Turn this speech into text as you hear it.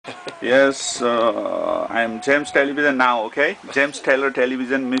Yes, I am James Television now, okay? James Tailor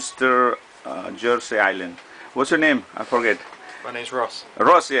Television, Mr. Jersey Island. What's your name? I forget. My name's Ross.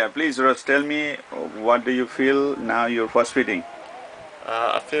 Ross, yeah, please, Ross, tell me what do you feel now your first fitting?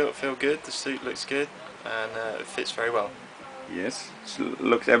 I feel good. The suit looks good, and it fits very well. Yes,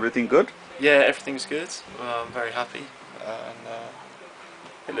 looks everything good? Yeah, everything's good. I'm very happy, and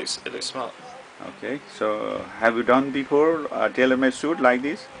it looks smart. Okay, so have you done before a tailor-made suit like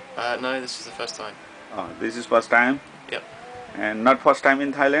this? No, this is the first time. This is first time? Yep. And not first time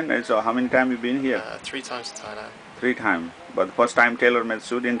in Thailand? So how many times you been here? 3 times to Thailand. 3 times. But first time tailor-made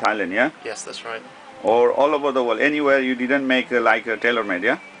suit in Thailand, yeah? Yes, that's right. Or all over the world, anywhere you didn't make like a tailor-made,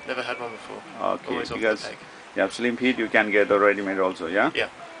 yeah? Never had one before. Okay, Always off the because peg. you have slim feet, you can get the ready-made also, yeah? Yeah.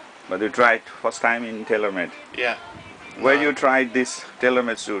 But you tried first time in tailor-made. Yeah. Where you tried this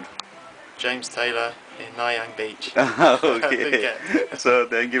tailor-made suit? James Tailor in Nayang Beach. Okay. So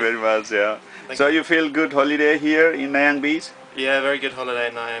thank you very much, yeah. So you feel good holiday here in Nayang Beach? Yeah, very good holiday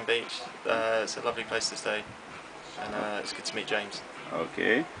in Nayang Beach. It's a lovely place to stay, and it's good to meet James.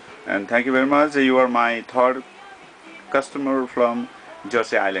 Okay. And thank you very much. You are my third customer from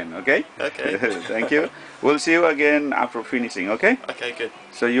Jersey Island, okay? Okay. Thank you. We'll see you again after finishing, okay? Okay, good.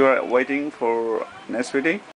 So you are waiting for next fitting?